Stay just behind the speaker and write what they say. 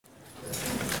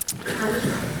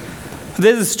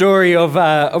There's a story of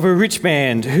a rich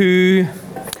man who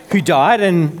died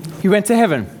and he went to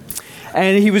heaven.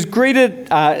 And he was greeted,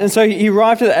 and so he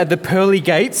arrived at the pearly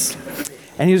gates,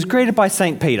 and he was greeted by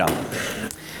St. Peter.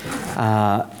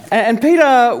 And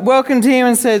Peter welcomed him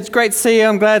and said, "It's great to see you.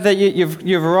 I'm glad that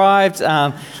you've arrived.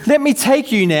 Let me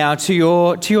take you now to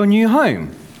your new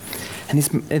home." And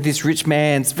this rich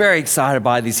man's very excited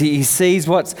by this. He sees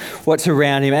what's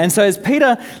around him. And so as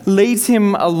Peter leads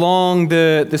him along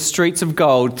the streets of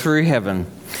gold through heaven,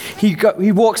 he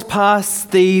walks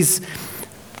past these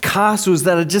castles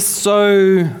that are just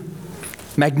so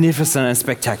magnificent and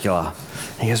spectacular.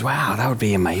 And he goes, "Wow, that would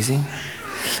be amazing."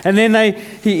 And then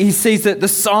he sees that the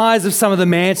size of some of the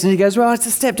mansions. He goes, "Well, it's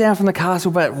a step down from the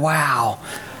castle, but wow,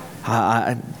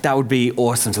 that would be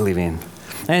awesome to live in."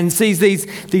 And sees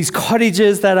these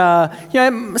cottages that are,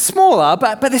 smaller,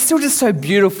 but they're still just so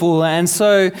beautiful and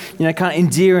so, kind of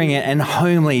endearing and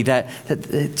homely that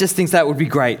just thinks that would be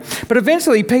great. But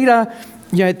eventually Peter,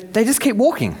 they just keep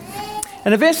walking.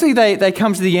 And eventually they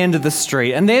come to the end of the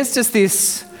street, and there's just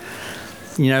this,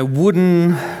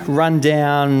 wooden,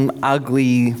 run-down,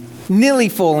 ugly, nearly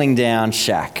falling down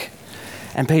shack.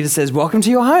 And Peter says, "Welcome to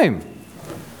your home."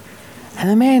 And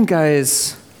the man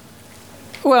goes,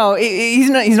 well, he's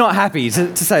not happy,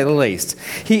 to say the least.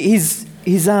 He's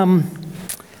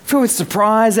filled with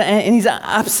surprise and he's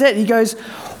upset. He goes,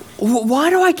 "Why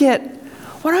do I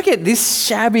get this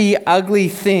shabby, ugly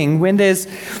thing when there's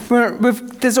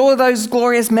all of those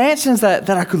glorious mansions that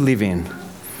I could live in?"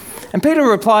 And Peter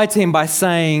replied to him by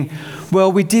saying,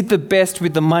 "Well, we did the best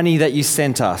with the money that you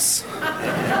sent us."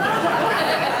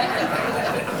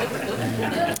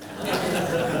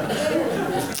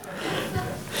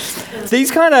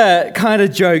 These kind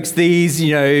of jokes, these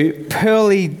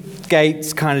pearly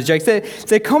gates kind of jokes,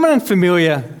 they're common and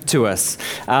familiar to us.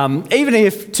 Even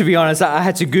if, to be honest, I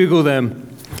had to Google them.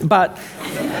 But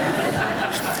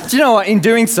do you know what? In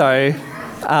doing so,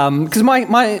 because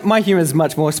my humour is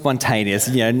much more spontaneous,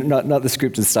 not the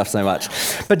scripted stuff so much.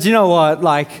 But do you know what?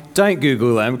 Don't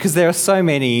Google them, because there are so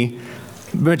many,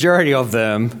 majority of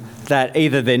them, that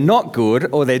either they're not good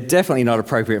or they're definitely not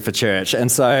appropriate for church. And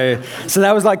so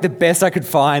that was the best I could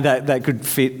find that could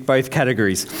fit both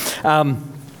categories.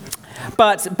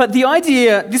 But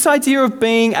this idea of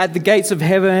being at the gates of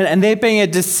heaven and there being a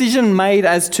decision made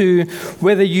as to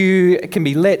whether you can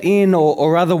be let in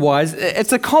or otherwise,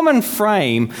 it's a common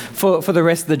frame for the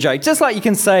rest of the joke. Just like you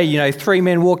can say, three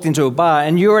men walked into a bar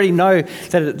and you already know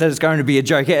that it's going to be a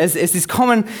joke. It's this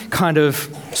common kind of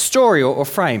story or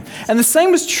frame. And the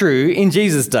same was true in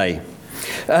Jesus' day.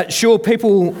 Sure,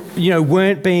 people,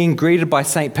 weren't being greeted by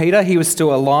St. Peter. He was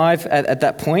still alive at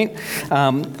that point.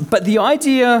 But the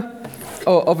idea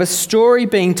of a story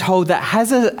being told that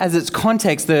has as its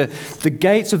context the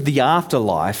gates of the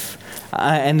afterlife,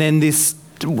 and then this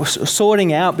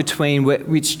sorting out between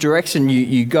which direction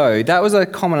you go, that was a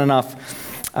common enough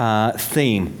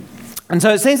theme. And so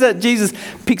it seems that Jesus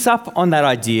picks up on that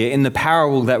idea in the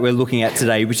parable that we're looking at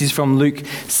today, which is from Luke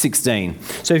 16.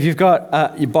 So if you've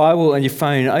got your Bible and your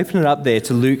phone, open it up there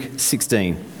to Luke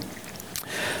 16.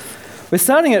 We're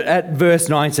starting at verse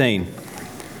 19.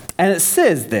 And it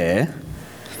says there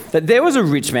that there was a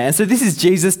rich man. So this is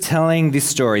Jesus telling this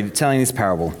story, telling this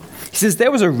parable. He says,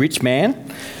 "There was a rich man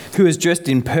who was dressed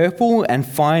in purple and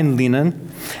fine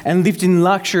linen and lived in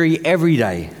luxury every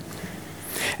day.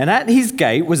 And at his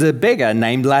gate was a beggar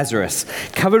named Lazarus,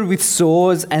 covered with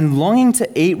sores and longing to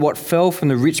eat what fell from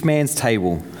the rich man's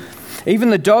table. Even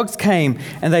the dogs came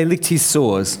and they licked his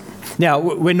sores." Now,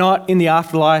 we're not in the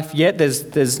afterlife yet.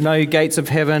 There's no gates of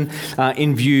heaven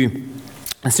in view.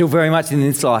 And still very much in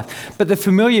this life. But the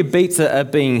familiar beats are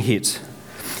being hit.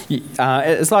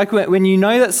 It's like when you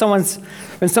know that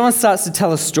when someone starts to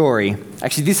tell a story.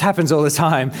 Actually, this happens all the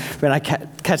time when I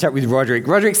catch up with Roderick.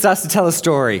 Roderick starts to tell a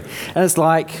story. And it's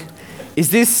like, is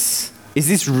this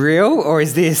real, or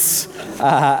is this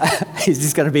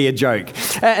going to be a joke?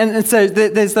 And so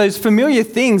there's those familiar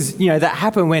things, that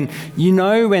happen when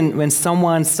when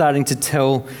someone's starting to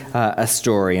tell a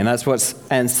story,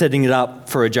 and setting it up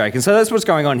for a joke. And so that's what's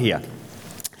going on here.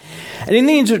 And in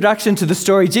the introduction to the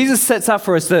story, Jesus sets up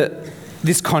for us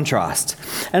this contrast.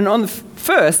 And on the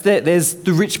first, there's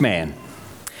the rich man.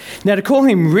 Now, to call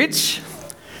him rich,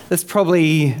 that's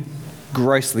probably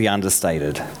grossly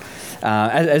understated.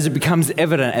 As it becomes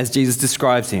evident as Jesus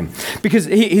describes him. Because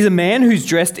he's a man who's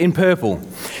dressed in purple.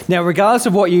 Now, regardless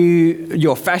of what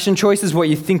your fashion choices, what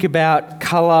you think about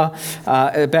colour,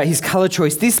 about his colour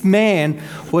choice, this man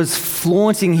was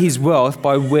flaunting his wealth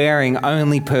by wearing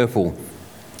only purple.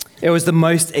 It was the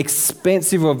most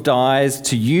expensive of dyes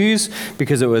to use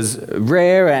because it was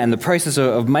rare and the process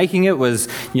of making it was,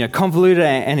 convoluted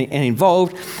and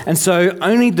involved. And so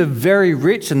only the very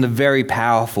rich and the very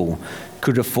powerful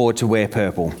could afford to wear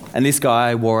purple. And this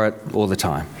guy wore it all the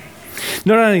time.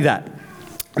 Not only that,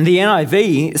 the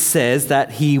NIV says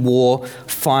that he wore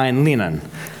fine linen.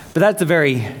 But that's a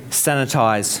very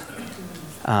sanitized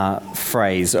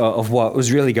phrase of what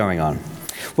was really going on.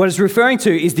 What it's referring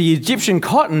to is the Egyptian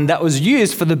cotton that was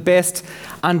used for the best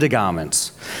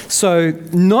undergarments. So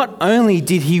not only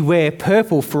did he wear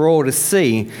purple for all to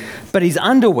see, but his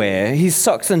underwear, his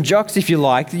socks and jocks, if you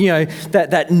like,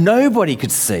 that nobody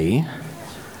could see,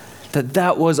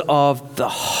 that was of the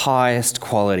highest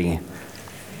quality.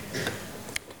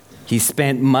 He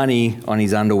spent money on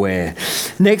his underwear.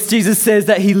 Next, Jesus says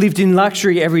that he lived in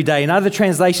luxury every day. And other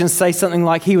translations say something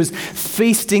like he was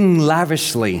feasting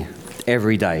lavishly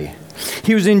every day.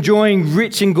 He was enjoying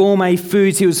rich and gourmet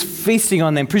foods. He was feasting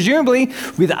on them, presumably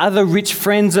with other rich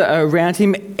friends around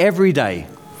him every day.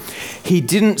 He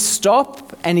didn't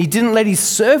stop, and he didn't let his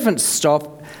servants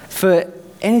stop for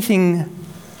anything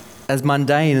as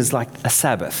mundane as like a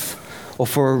Sabbath or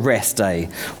for a rest day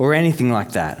or anything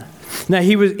like that. No,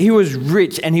 he was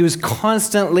rich, and he was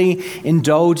constantly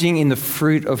indulging in the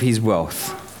fruit of his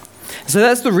wealth. So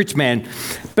that's the rich man.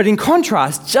 But in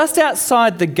contrast, just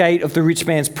outside the gate of the rich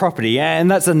man's property, and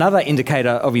that's another indicator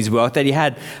of his wealth, that he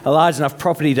had a large enough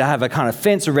property to have a kind of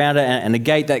fence around it and a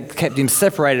gate that kept him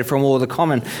separated from all the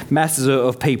common masses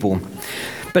of people.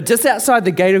 But just outside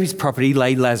the gate of his property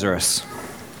lay Lazarus.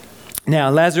 Now,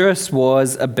 Lazarus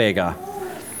was a beggar.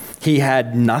 He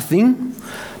had nothing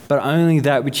but only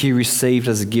that which he received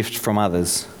as a gift from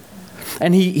others.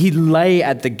 And he lay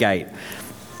at the gate.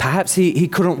 Perhaps he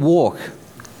couldn't walk,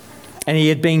 and he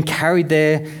had been carried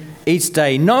there each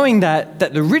day, knowing that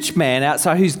the rich man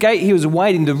outside whose gate he was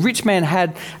awaiting, the rich man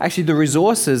had actually the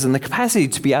resources and the capacity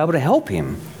to be able to help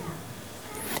him.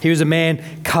 He was a man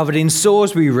covered in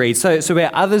sores, we read. So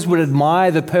where others would admire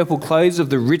the purple clothes of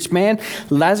the rich man,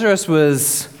 Lazarus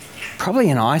was probably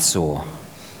an eyesore,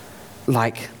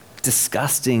 like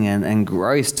disgusting and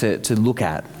gross to look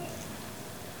at.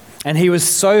 And he was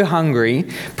so hungry,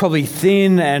 probably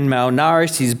thin and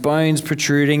malnourished, his bones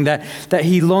protruding, that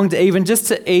he longed even just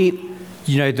to eat,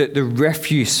 the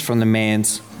refuse from the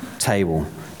man's table.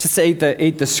 Just to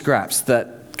eat the scraps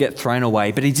that get thrown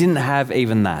away. But he didn't have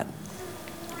even that.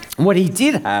 And what he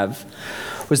did have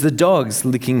was the dogs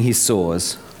licking his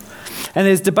sores. And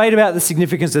there's debate about the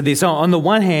significance of this. On the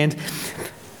one hand,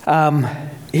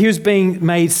 he was being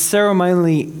made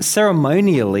ceremonially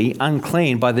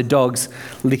unclean by the dogs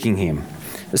licking him,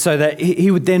 so that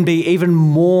he would then be even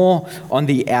more on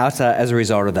the outer as a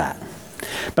result of that.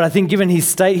 But I think given his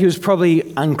state, he was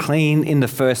probably unclean in the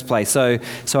first place. So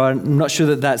I'm not sure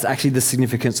that that's actually the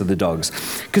significance of the dogs.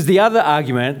 Because the other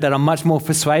argument that I'm much more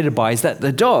persuaded by is that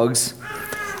the dogs,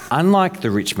 unlike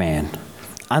the rich man,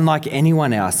 unlike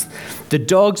anyone else, the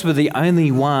dogs were the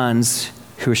only ones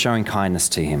who were showing kindness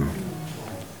to him.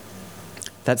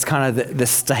 That's kind of the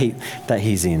state that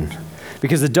he's in.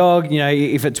 Because the dog,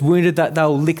 if it's wounded,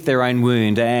 they'll lick their own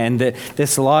wound, and their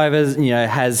saliva,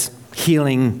 has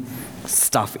healing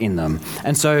stuff in them.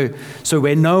 And so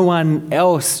where no one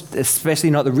else,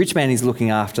 especially not the rich man, is looking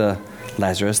after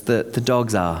Lazarus, the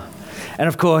dogs are. And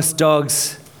of course,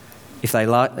 dogs, if they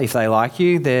like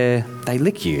you, they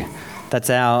lick you. That's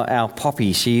our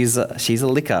Poppy. She's a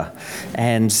licker,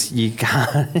 and you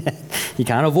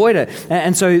can't avoid it.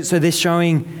 And so they're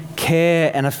showing care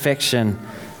and affection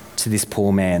to this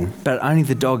poor man, but only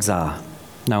the dogs are,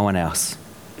 no one else.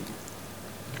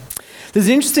 There's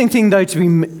an interesting thing, though,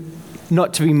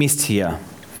 not to be missed here,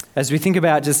 as we think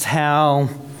about just how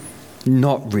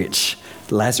not rich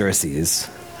Lazarus is,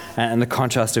 and the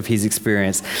contrast of his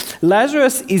experience.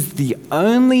 Lazarus is the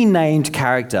only named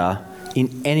character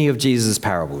in any of Jesus'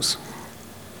 parables.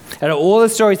 Out of all the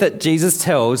stories that Jesus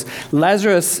tells,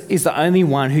 Lazarus is the only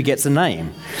one who gets a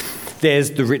name.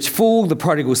 There's the rich fool, the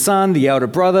prodigal son, the elder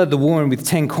brother, the woman with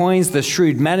 10 coins, the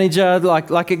shrewd manager,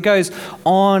 like it goes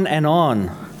on and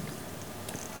on.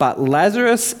 But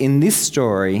Lazarus in this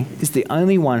story is the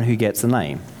only one who gets a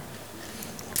name.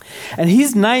 And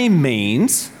his name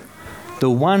means the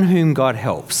one whom God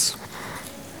helps.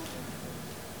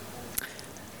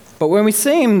 But when we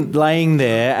see him laying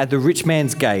there at the rich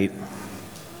man's gate,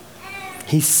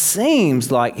 he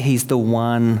seems like he's the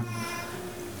one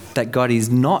that God is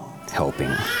not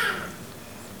helping.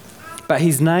 But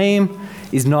his name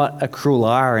is not a cruel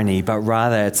irony, but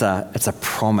rather it's a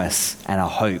promise and a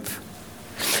hope.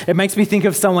 It makes me think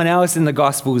of someone else in the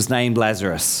Gospels named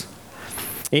Lazarus.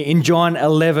 In John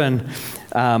 11,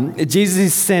 Jesus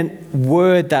is sent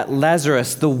word that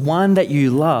Lazarus, the one that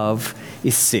you love,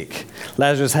 is sick.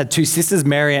 Lazarus had two sisters,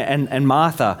 Mary and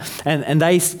Martha, and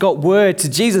they got word to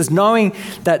Jesus, knowing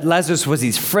that Lazarus was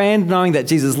his friend, knowing that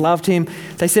Jesus loved him.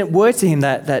 They sent word to him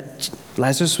that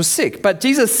Lazarus was sick. But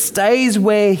Jesus stays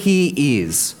where he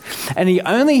is, and he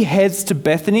only heads to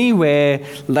Bethany, where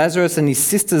Lazarus and his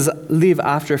sisters live,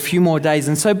 after a few more days.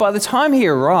 And so by the time he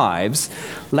arrives,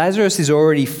 Lazarus is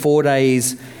already 4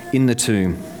 days in the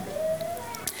tomb.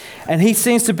 And he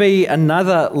seems to be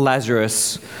another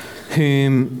Lazarus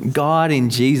whom God in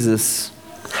Jesus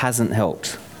hasn't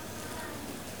helped.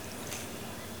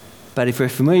 But if we're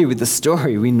familiar with the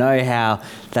story, we know how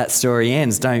that story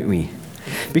ends, don't we?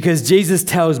 Because Jesus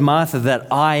tells Martha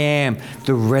that I am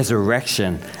the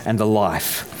resurrection and the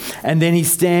life. And then he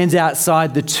stands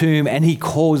outside the tomb and he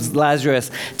calls Lazarus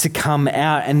to come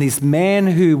out. And this man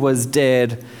who was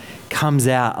dead comes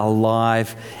out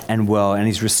alive and well, and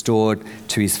is restored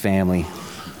to his family.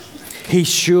 He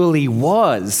surely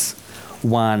was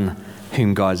one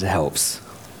whom God helps.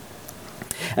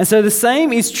 And so the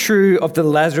same is true of the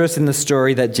Lazarus in the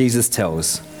story that Jesus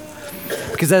tells.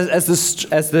 Because as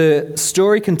the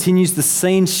story continues, the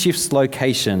scene shifts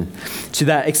location to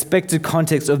that expected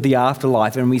context of the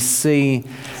afterlife, and we see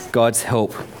God's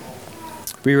help.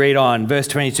 We read on, verse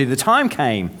 22, the time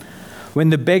came when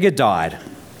the beggar died,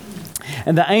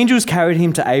 and the angels carried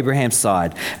him to Abraham's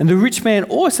side, and the rich man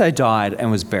also died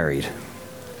and was buried.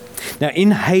 Now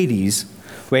in Hades,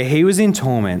 where he was in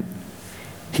torment,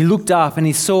 he looked up and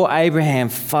he saw Abraham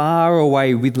far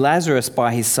away with Lazarus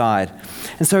by his side.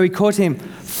 And so he called to him,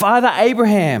 Father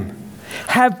Abraham,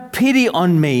 have pity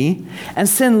on me and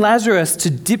send Lazarus to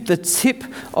dip the tip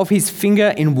of his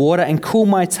finger in water and cool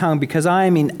my tongue, because I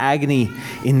am in agony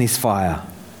in this fire.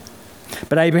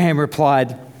 But Abraham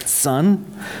replied, Son,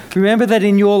 remember that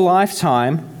in your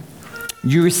lifetime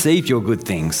you received your good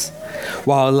things,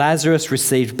 while Lazarus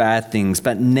received bad things.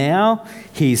 But now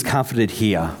he is comforted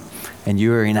here, and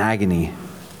you are in agony.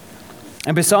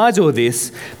 And besides all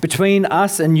this, between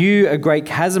us and you a great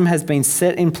chasm has been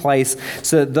set in place,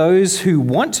 so that those who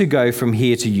want to go from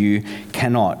here to you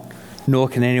cannot, nor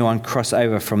can anyone cross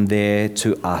over from there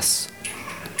to us.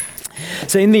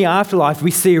 So in the afterlife, we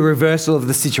see a reversal of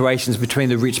the situations between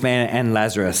the rich man and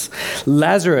Lazarus.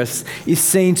 Lazarus is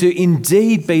seen to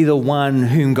indeed be the one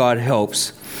whom God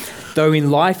helps. Though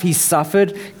in life he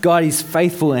suffered, God is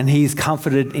faithful and he is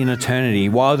comforted in eternity,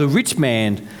 while the rich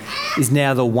man is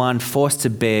now the one forced to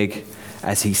beg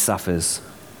as he suffers.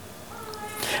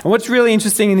 And what's really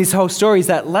interesting in this whole story is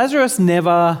that Lazarus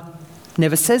never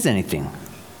says anything.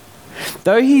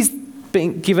 Though he's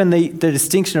been given the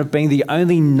distinction of being the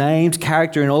only named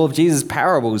character in all of Jesus'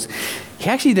 parables, he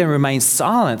actually then remains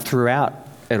silent throughout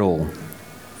it all.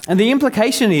 And the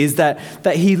implication is that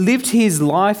he lived his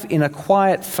life in a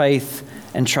quiet faith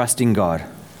and trust in God.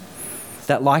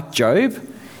 That like Job,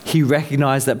 he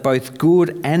recognized that both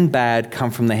good and bad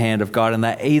come from the hand of God, and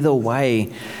that either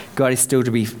way, God is still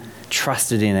to be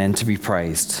trusted in and to be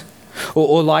praised.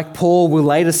 Or like Paul will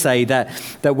later say, that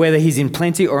whether he's in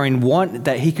plenty or in want,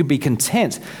 that he could be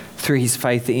content through his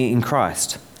faith in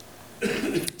Christ.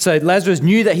 So Lazarus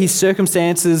knew that his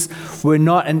circumstances were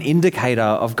not an indicator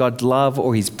of God's love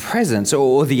or his presence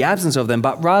or the absence of them,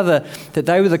 but rather that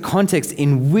they were the context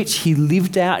in which he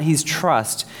lived out his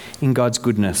trust in God's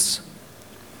goodness.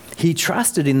 He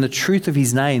trusted in the truth of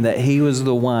his name, that he was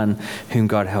the one whom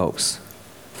God helps.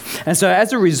 And so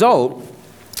as a result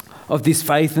of this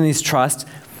faith and this trust,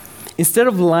 instead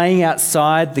of laying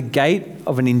outside the gate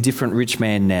of an indifferent rich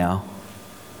man now,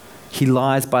 he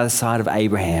lies by the side of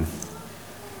Abraham.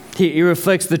 He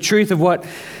reflects the truth of what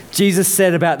Jesus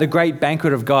said about the great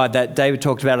banquet of God that David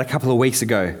talked about a couple of weeks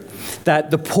ago, that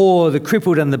the poor, the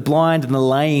crippled and the blind and the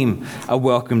lame are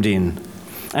welcomed in,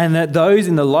 and that those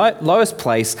in the lowest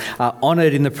place are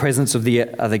honoured in the presence of the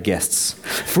other guests.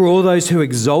 For all those who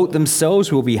exalt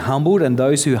themselves will be humbled, and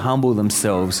those who humble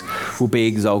themselves will be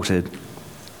exalted.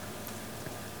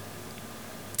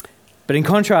 But in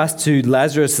contrast to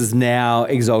Lazarus' now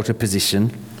exalted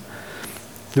position,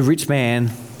 the rich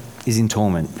man is in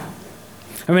torment.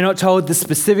 And we're not told the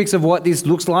specifics of what this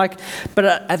looks like, but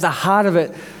at the heart of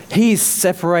it, he is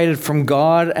separated from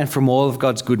God and from all of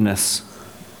God's goodness.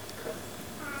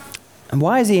 And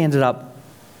why has he ended up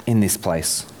in this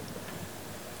place?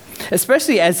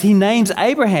 Especially as he names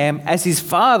Abraham as his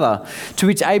father, to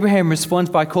which Abraham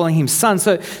responds by calling him son.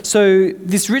 So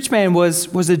this rich man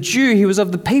was a Jew. He was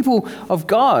of the people of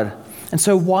God. And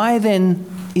so why then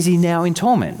is he now in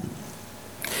torment?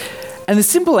 And the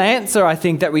simple answer, I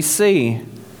think, that we see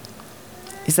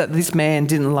is that this man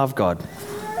didn't love God.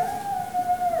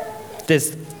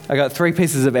 I got 3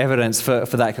 pieces of evidence for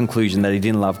that conclusion, that he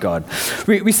didn't love God.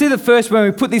 We see the first when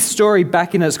we put this story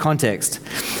back in its context.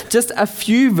 Just a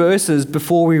few verses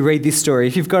before we read this story,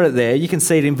 if you've got it there, you can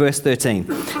see it in verse 13.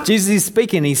 Jesus is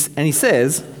speaking and he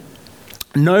says,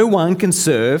 "No one can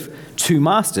serve 2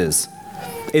 masters.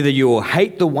 Either you will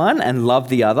hate the one and love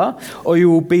the other, or you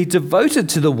will be devoted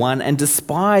to the one and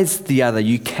despise the other.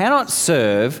 You cannot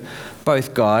serve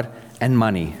both God and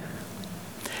money."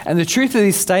 And the truth of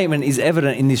this statement is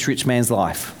evident in this rich man's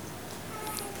life.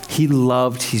 He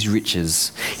loved his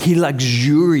riches. He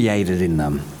luxuriated in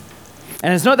them.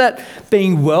 And it's not that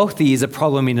being wealthy is a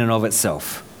problem in and of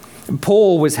itself.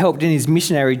 Paul was helped in his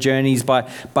missionary journeys by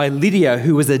Lydia,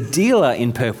 who was a dealer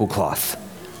in purple cloth.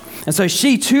 And so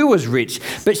she too was rich,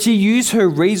 but she used her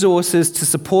resources to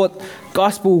support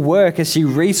gospel work as she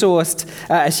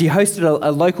hosted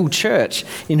a local church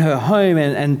in her home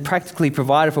and practically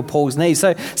provided for Paul's needs.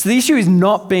 So the issue is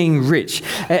not being rich.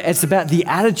 It's about the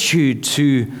attitude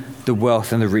to the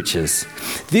wealth and the riches.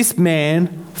 This man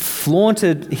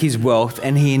flaunted his wealth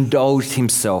and he indulged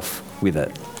himself with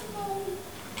it.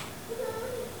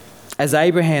 As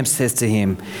Abraham says to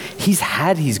him, he's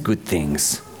had his good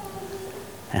things.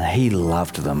 And he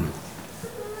loved them.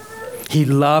 He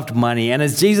loved money. And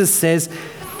as Jesus says,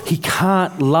 he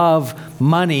can't love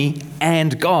money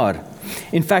and God.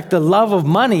 In fact, the love of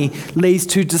money leads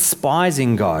to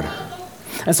despising God.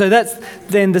 And so that's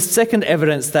then the second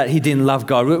evidence that he didn't love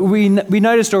God. We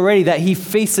noticed already that he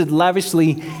feasted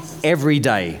lavishly every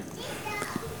day.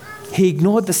 He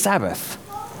ignored the Sabbath.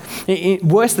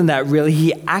 Worse than that, really,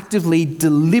 he actively,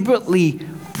 deliberately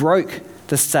broke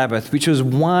the Sabbath, which was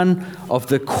one of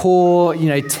the core,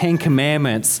 10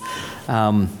 commandments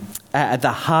at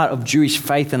the heart of Jewish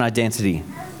faith and identity.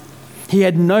 He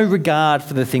had no regard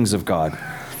for the things of God,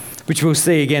 which we'll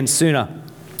see again soon,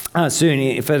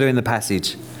 further in the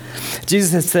passage.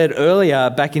 Jesus had said earlier,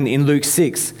 back in Luke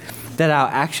 6, that our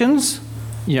actions,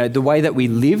 the way that we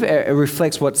live, it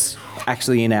reflects what's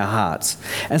actually in our hearts.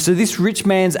 And so this rich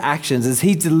man's actions, as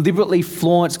he deliberately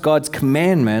flaunts God's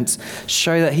commandments,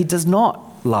 show that he does not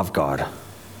love God.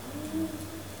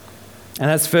 And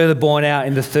that's further borne out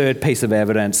in the third piece of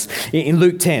evidence. In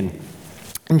Luke 10,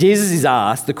 Jesus is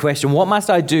asked the question, what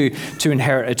must I do to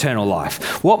inherit eternal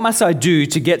life? What must I do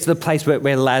to get to the place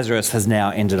where Lazarus has now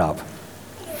ended up?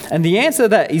 And the answer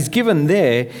that is given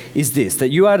there is this, that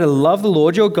you are to love the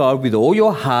Lord your God with all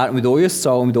your heart, and with all your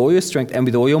soul, and with all your strength, and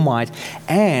with all your might,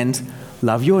 and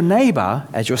love your neighbour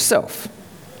as yourself.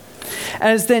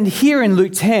 And it's then here in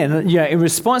Luke 10, in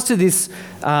response to this,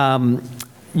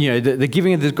 the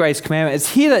giving of the greatest commandment, it's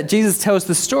here that Jesus tells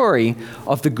the story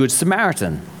of the Good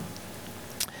Samaritan.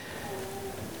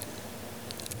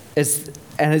 It's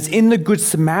in the Good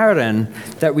Samaritan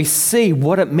that we see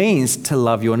what it means to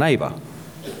love your neighbour.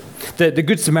 The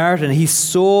Good Samaritan, he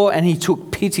saw and he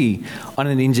took pity on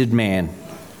an injured man.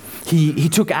 He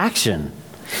took action.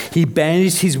 He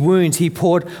bandaged his wounds. He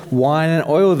poured wine and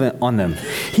oil on them.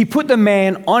 He put the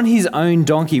man on his own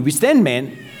donkey, which then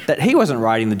meant that he wasn't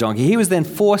riding the donkey. He was then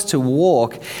forced to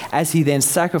walk as he then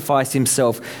sacrificed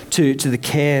himself to the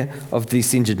care of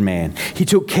this injured man. He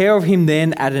took care of him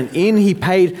then at an inn. He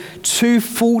paid 2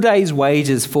 full days'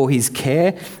 wages for his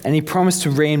care, and he promised to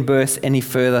reimburse any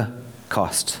further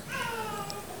cost.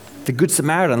 The Good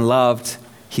Samaritan loved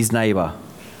his neighbour.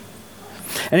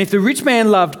 And if the rich man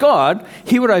loved God,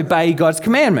 he would obey God's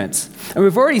commandments. And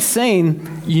we've already seen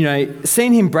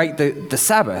him break the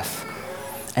Sabbath.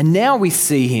 And now we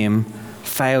see him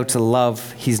fail to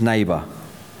love his neighbour.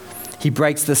 He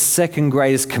breaks the second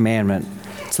greatest commandment,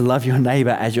 to love your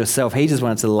neighbour as yourself. He just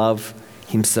wanted to love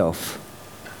himself.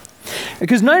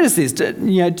 Because notice this,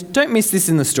 don't miss this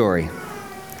in the story.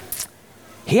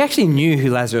 He actually knew who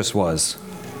Lazarus was.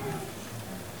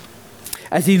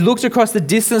 As he looked across the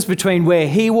distance between where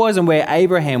he was and where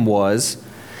Abraham was,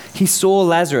 he saw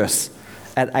Lazarus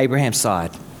at Abraham's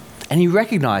side. And he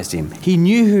recognized him. He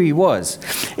knew who he was.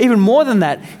 Even more than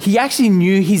that, he actually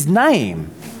knew his name.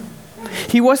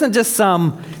 He wasn't just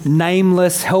some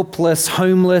nameless, helpless,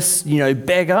 homeless,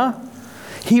 beggar.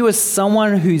 He was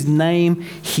someone whose name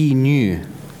he knew.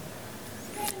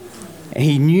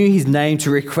 He knew his name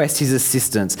to request his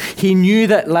assistance. He knew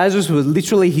that Lazarus was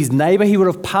literally his neighbour. He would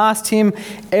have passed him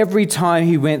every time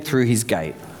he went through his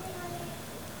gate.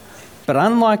 But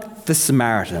unlike the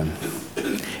Samaritan,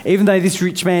 even though this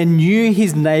rich man knew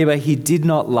his neighbour, he did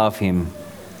not love him.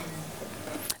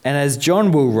 And as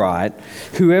John will write,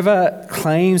 whoever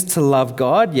claims to love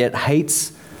God yet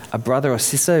hates a brother or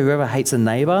sister, whoever hates a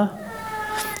neighbour,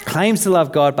 claims to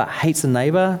love God but hates a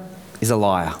neighbour, is a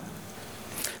liar.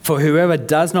 For whoever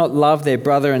does not love their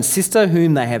brother and sister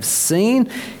whom they have seen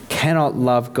cannot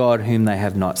love God whom they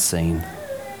have not seen.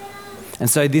 And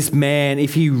so this man,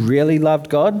 if he really loved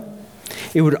God,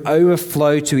 it would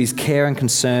overflow to his care and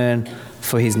concern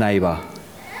for his neighbour.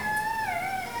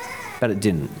 But it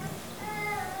didn't.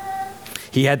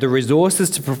 He had the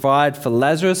resources to provide for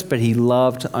Lazarus, but he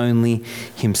loved only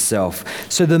himself.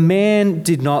 So the man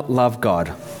did not love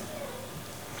God.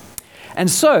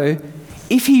 And so,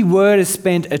 if he were to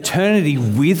spend eternity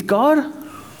with God,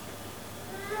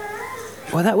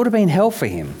 well, that would have been hell for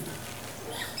him.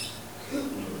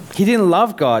 He didn't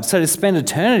love God, so to spend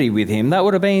eternity with him, that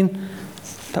would have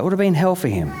been hell for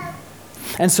him.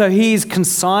 And so he is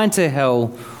consigned to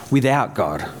hell without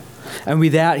God and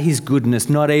without his goodness,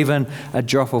 not even a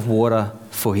drop of water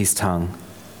for his tongue.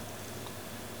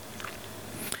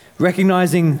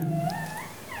 Recognizing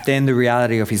then the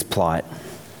reality of his plight,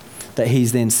 that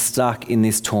he's then stuck in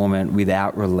this torment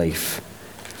without relief,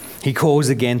 he calls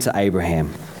again to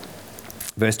Abraham.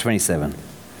 Verse 27.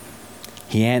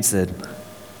 He answered,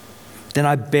 "Then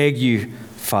I beg you,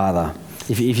 Father,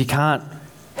 if you can't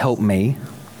help me,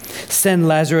 send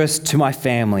Lazarus to my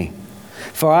family.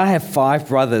 For I have 5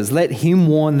 brothers. Let him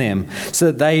warn them so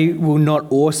that they will not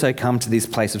also come to this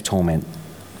place of torment."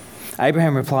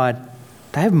 Abraham replied,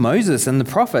 "They have Moses and the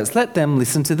prophets. Let them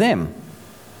listen to them."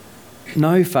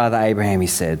 "No, Father Abraham," he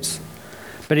said,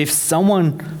 "but if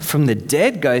someone from the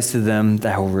dead goes to them,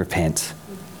 they will repent."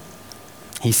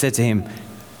 He said to him,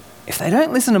 "If they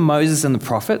don't listen to Moses and the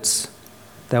prophets,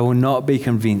 they will not be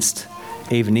convinced,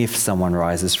 even if someone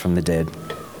rises from the dead."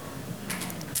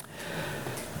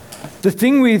 The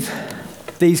thing with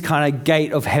these kind of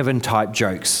gate of heaven type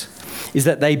jokes is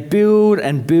that they build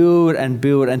and build and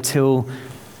build until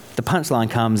the punchline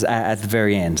comes at the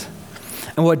very end.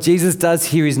 And what Jesus does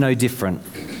here is no different.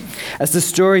 As the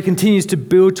story continues to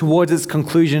build towards its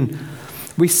conclusion,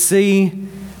 we see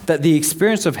that the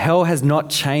experience of hell has not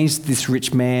changed this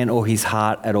rich man or his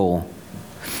heart at all.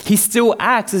 He still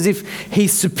acts as if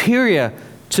he's superior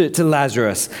to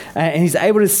Lazarus, and he's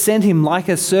able to send him like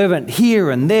a servant here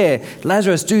and there.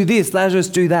 Lazarus, do this, Lazarus,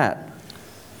 do that.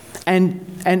 And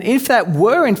if that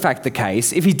were in fact the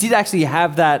case, if he did actually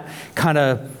have that kind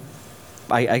of,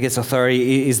 I guess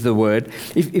authority is the word,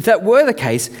 if that were the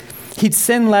case, he'd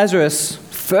send Lazarus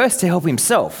first to help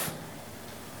himself.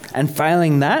 And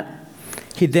failing that,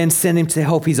 he'd then send him to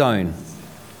help his own.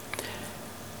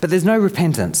 But there's no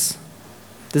repentance.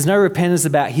 There's no repentance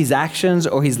about his actions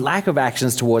or his lack of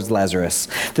actions towards Lazarus.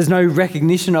 There's no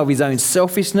recognition of his own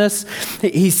selfishness.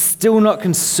 He's still not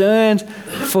concerned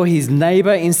for his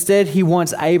neighbor. Instead, he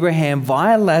wants Abraham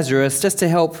via Lazarus just to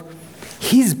help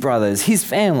his brothers, his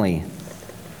family.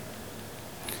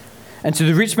 And to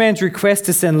the rich man's request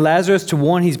to send Lazarus to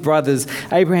warn his brothers,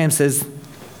 Abraham says,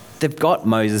 "They've got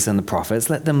Moses and the prophets.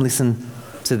 Let them listen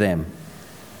to them."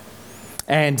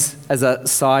 And as a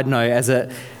side note, as an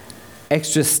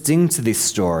extra sting to this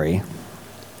story,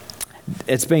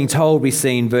 it's being told, we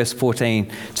see in verse 14,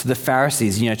 to the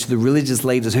Pharisees, to the religious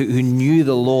leaders who knew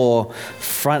the law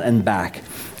front and back.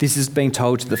 This is being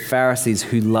told to the Pharisees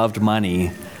who loved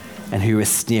money and who were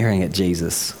sneering at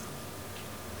Jesus.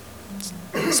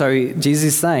 So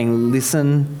Jesus is saying,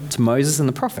 listen to Moses and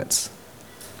the prophets,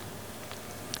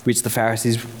 which the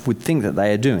Pharisees would think that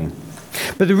they are doing.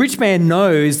 But the rich man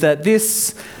knows that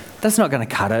that's not going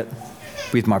to cut it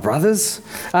with my brothers.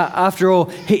 After all,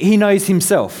 he knows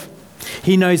himself.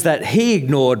 He knows that he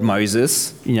ignored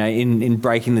Moses, in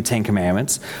breaking the 10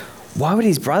 Commandments. Why would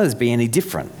his brothers be any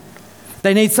different?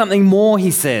 They need something more,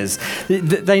 he says.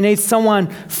 They need someone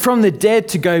from the dead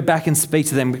to go back and speak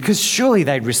to them, because surely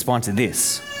they'd respond to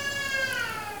this.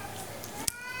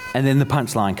 And then the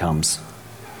punchline comes.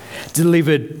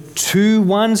 Delivered to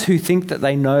ones who think that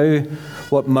they know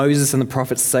what Moses and the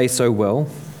prophets say so well.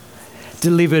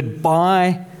 Delivered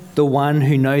by the one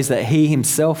who knows that he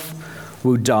himself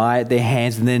will die at their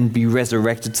hands and then be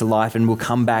resurrected to life and will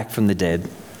come back from the dead.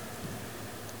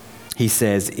 He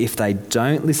says, if they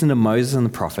don't listen to Moses and the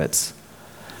prophets,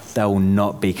 they will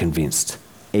not be convinced,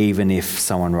 even if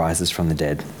someone rises from the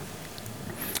dead.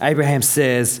 Abraham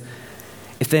says,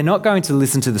 if they're not going to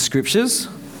listen to the scriptures,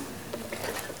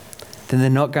 then they're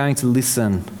not going to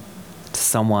listen to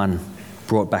someone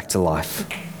brought back to life.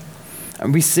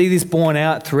 And we see this borne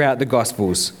out throughout the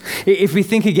Gospels. If we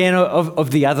think again of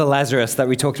the other Lazarus that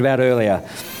we talked about earlier,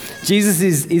 Jesus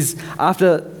is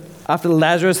after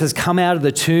Lazarus has come out of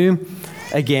the tomb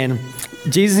again,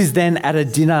 Jesus is then at a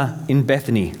dinner in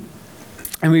Bethany.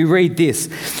 And we read this,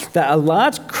 that a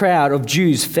large crowd of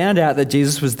Jews found out that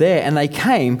Jesus was there, and they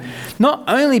came not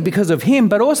only because of him,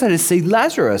 but also to see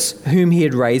Lazarus, whom he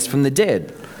had raised from the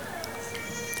dead.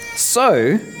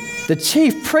 So the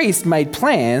chief priest made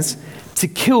plans to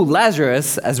kill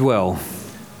Lazarus as well.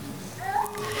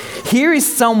 Here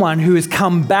is someone who has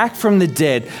come back from the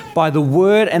dead by the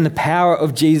word and the power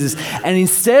of Jesus. And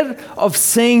instead of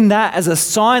seeing that as a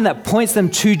sign that points them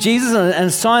to Jesus and a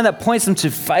sign that points them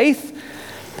to faith,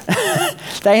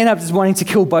 they end up just wanting to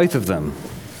kill both of them.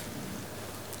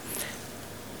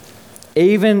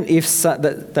 Even if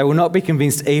they will not be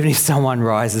convinced, even if someone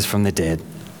rises from the dead.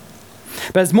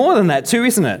 But it's more than that too,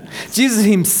 isn't it? Jesus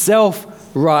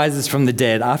himself rises from the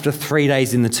dead after 3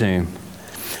 days in the tomb.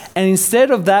 And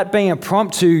instead of that being a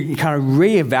prompt to kind of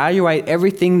reevaluate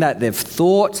everything that they've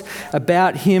thought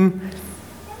about him,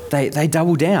 they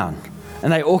double down.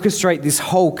 And they orchestrate this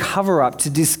whole cover-up to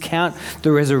discount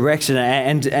the resurrection.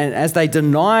 And as they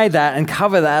deny that and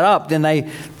cover that up, then they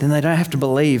don't have to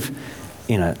believe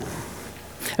in it.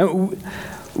 And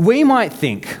we might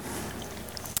think,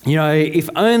 if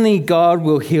only God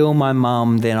will heal my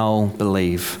mum, then I'll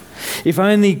believe. If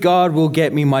only God will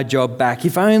get me my job back.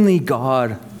 If only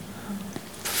God,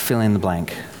 fill in the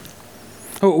blank.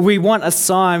 We want a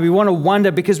sign, we want a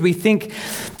wonder, because we think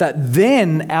that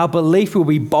then our belief will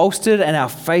be bolstered and our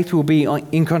faith will be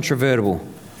incontrovertible.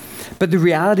 But the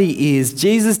reality is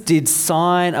Jesus did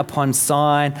sign upon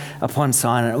sign upon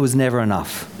sign, and it was never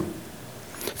enough.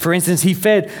 For instance, he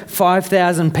fed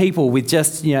 5,000 people with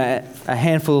just a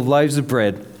handful of loaves of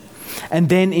bread. And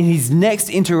then in his next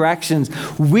interactions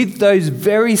with those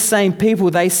very same people,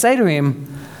 they say to him,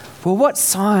 well, what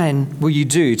sign will you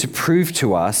do to prove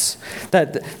to us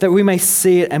that we may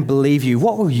see it and believe you?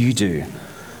 What will you do?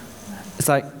 It's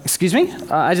like, excuse me?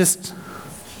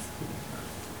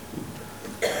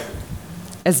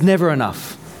 It's never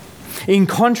enough. In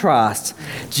contrast,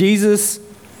 Jesus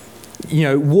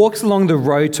walks along the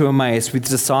road to Emmaus with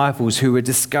disciples who were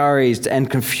discouraged and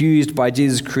confused by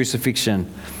Jesus'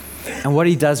 crucifixion. And what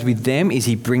he does with them is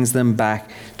he brings them back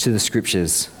to the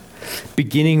scriptures,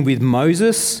 beginning with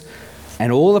Moses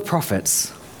and all the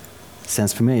prophets.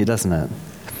 Sounds familiar, doesn't it?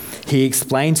 He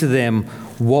explained to them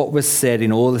what was said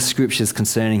in all the scriptures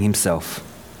concerning himself.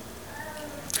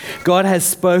 God has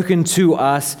spoken to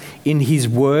us in his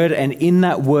word, and in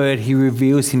that word he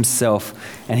reveals himself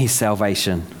and his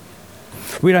salvation.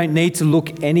 We don't need to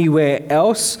look anywhere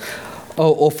else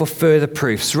or for further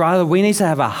proofs. Rather, we need to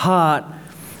have a heart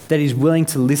that is willing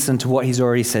to listen to what he's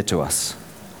already said to us.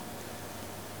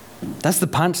 That's the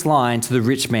punchline to the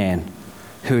rich man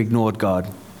who ignored God.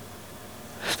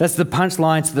 That's the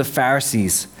punchline to the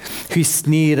Pharisees who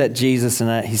sneered at Jesus and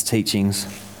at his teachings.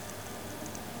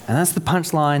 And that's the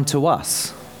punchline to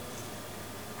us.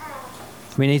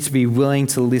 We need to be willing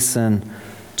to listen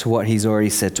to what he's already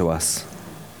said to us.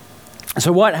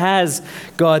 So what has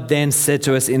God then said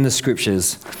to us in the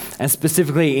scriptures, and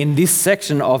specifically in this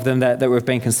section of them that we've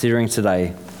been considering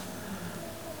today?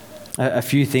 A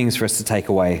few things for us to take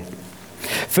away.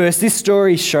 First, this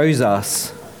story shows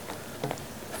us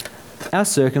our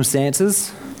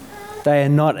circumstances, they are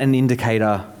not an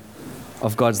indicator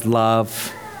of God's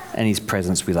love and his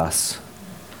presence with us.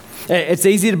 It's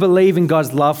easy to believe in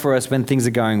God's love for us when things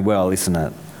are going well, isn't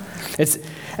it?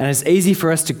 It's easy for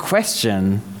us to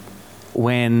question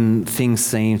when things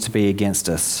seem to be against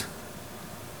us.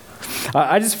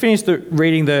 I just finished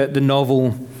reading the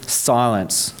novel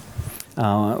Silence,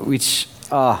 which,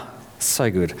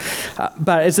 so good.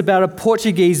 But it's about a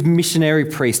Portuguese missionary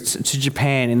priest to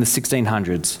Japan in the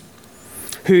 1600s,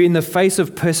 who in the face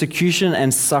of persecution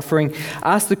and suffering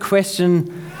asked the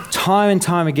question time and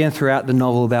time again throughout the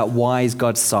novel about why is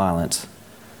God silent?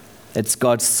 It's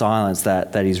God's silence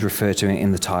that is referred to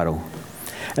in the title.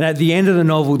 And at the end of the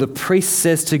novel, the priest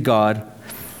says to God,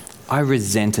 I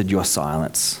resented your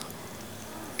silence.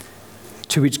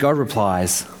 To which God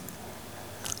replies,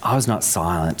 I was not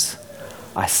silent.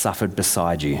 I suffered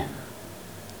beside you.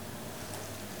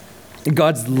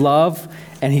 God's love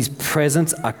and his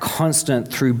presence are constant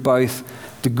through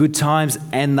both the good times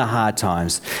and the hard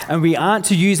times. And we aren't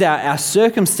to use our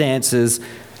circumstances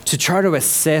to try to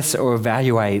assess or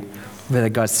evaluate whether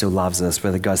God still loves us,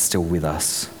 whether God's still with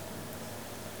us.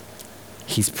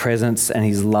 His presence and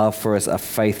his love for us are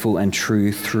faithful and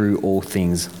true through all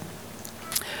things.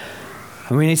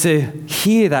 And we need to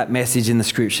hear that message in the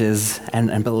scriptures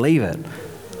and believe it.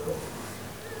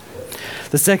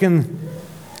 The second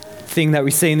thing that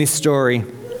we see in this story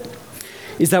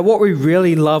is that what we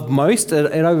really love most,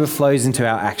 it overflows into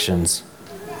our actions.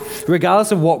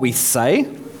 Regardless of what we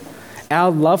say,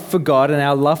 our love for God and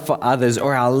our love for others,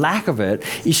 or our lack of it,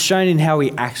 is shown in how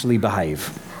we actually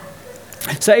behave.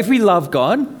 So if we love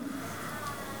God,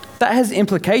 that has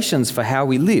implications for how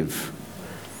we live.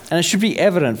 And it should be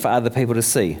evident for other people to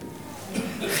see.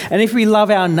 And if we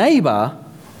love our neighbour,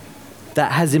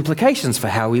 that has implications for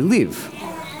how we live,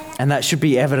 and that should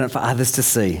be evident for others to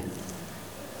see.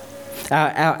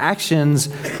 Our actions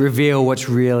reveal what's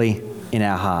really in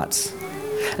our hearts.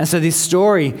 And so this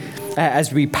story,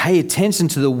 as we pay attention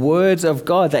to the words of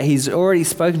God that he's already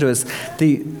spoken to us,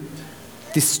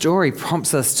 this story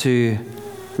prompts us to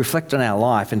reflect on our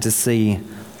life and to see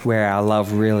where our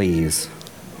love really is.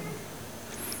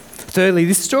 Thirdly,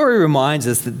 this story reminds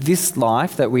us that this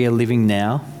life that we are living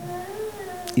now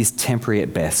is temporary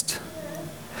at best.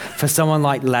 For someone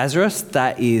like Lazarus,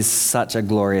 that is such a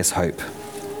glorious hope.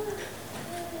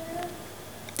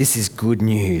 This is good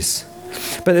news.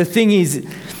 But the thing is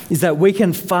that we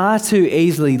can far too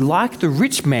easily, like the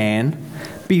rich man,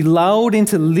 be lulled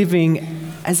into living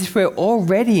as if we're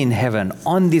already in heaven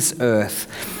on this earth,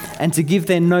 and to give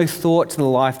then no thought to the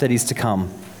life that is to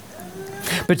come.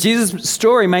 But Jesus'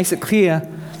 story makes it clear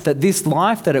that this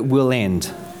life, that it will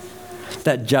end,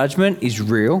 that judgment is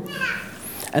real,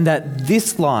 and that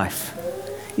this life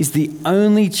is the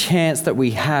only chance that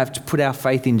we have to put our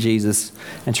faith in Jesus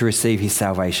and to receive his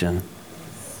salvation.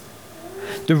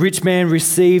 The rich man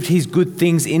received his good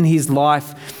things in his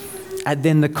life at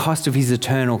then the cost of his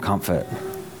eternal comfort.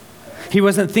 He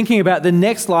wasn't thinking about the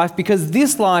next life because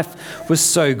this life was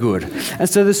so good. And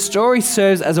so the story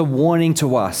serves as a warning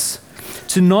to us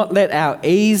to not let our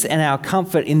ease and our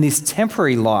comfort in this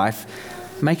temporary life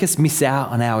make us miss out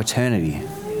on our eternity.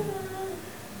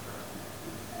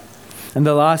 And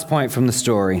the last point from the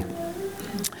story,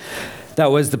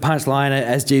 that was the punchline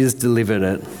as Jesus delivered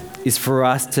it, is for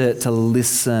us to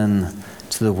listen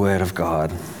to the word of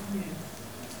God.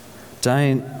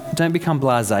 Don't become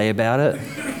blasé about it.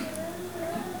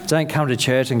 Don't come to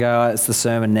church and go, it's the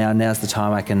sermon now, now's the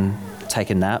time I can take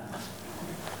a nap.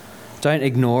 Don't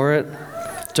ignore it.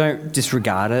 Don't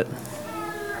disregard it.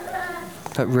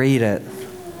 But read it.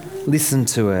 Listen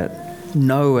to it.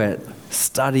 Know it.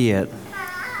 Study it.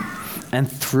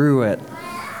 And through it,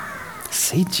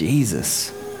 see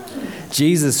Jesus.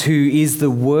 Jesus, who is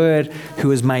the Word who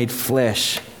was made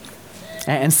flesh.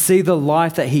 And see the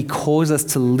life that he calls us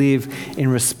to live in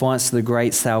response to the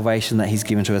great salvation that he's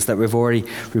given to us, that we've already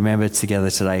remembered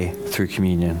together today through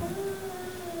communion.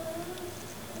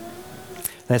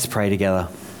 Let's pray together.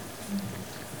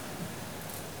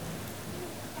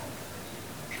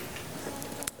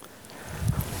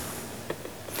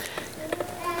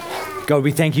 God,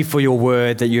 we thank you for your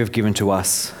word that you have given to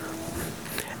us.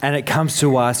 And it comes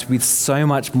to us with so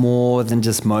much more than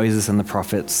just Moses and the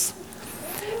prophets.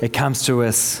 It comes to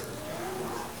us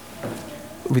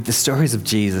with the stories of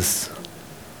Jesus,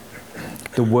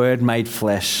 the Word made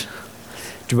flesh,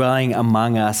 dwelling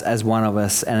among us as one of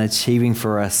us and achieving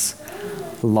for us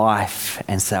life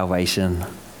and salvation.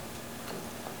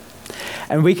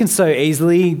 And we can so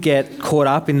easily get caught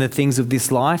up in the things of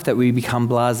this life that we become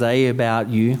blasé about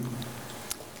you.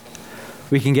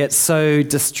 We can get so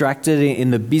distracted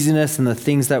in the busyness and the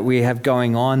things that we have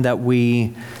going on that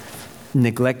we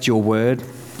neglect your word.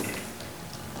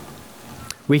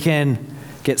 We can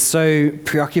get so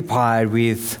preoccupied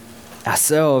with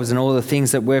ourselves and all the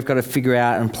things that we've got to figure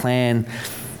out and plan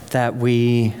that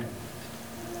we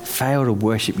fail to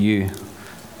worship you.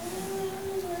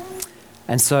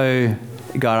 And so,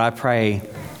 God, I pray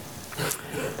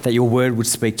that your word would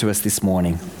speak to us this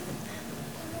morning.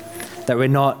 That we're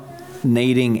not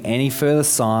needing any further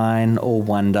sign or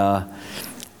wonder,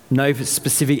 no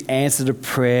specific answer to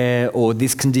prayer or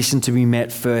this condition to be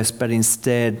met first, but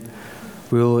instead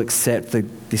we will accept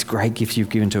this great gift you've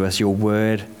given to us, your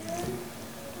word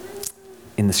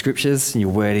in the scriptures and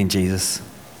your word in Jesus,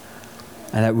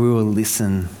 and that we will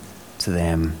listen to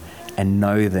them and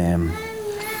know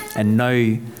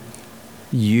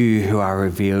you who are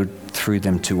revealed through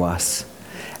them to us,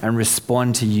 and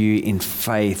respond to you in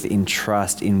faith, in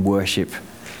trust, in worship,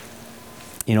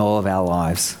 in all of our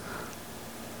lives.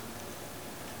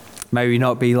 May we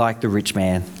not be like the rich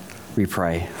man, we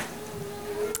pray.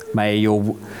 May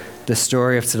the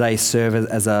story of today serve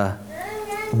as a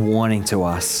warning to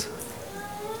us.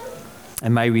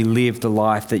 And may we live the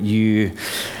life that you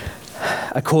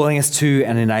are calling us to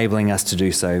and enabling us to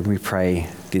do so. We pray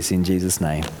this in Jesus'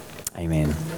 name. Amen.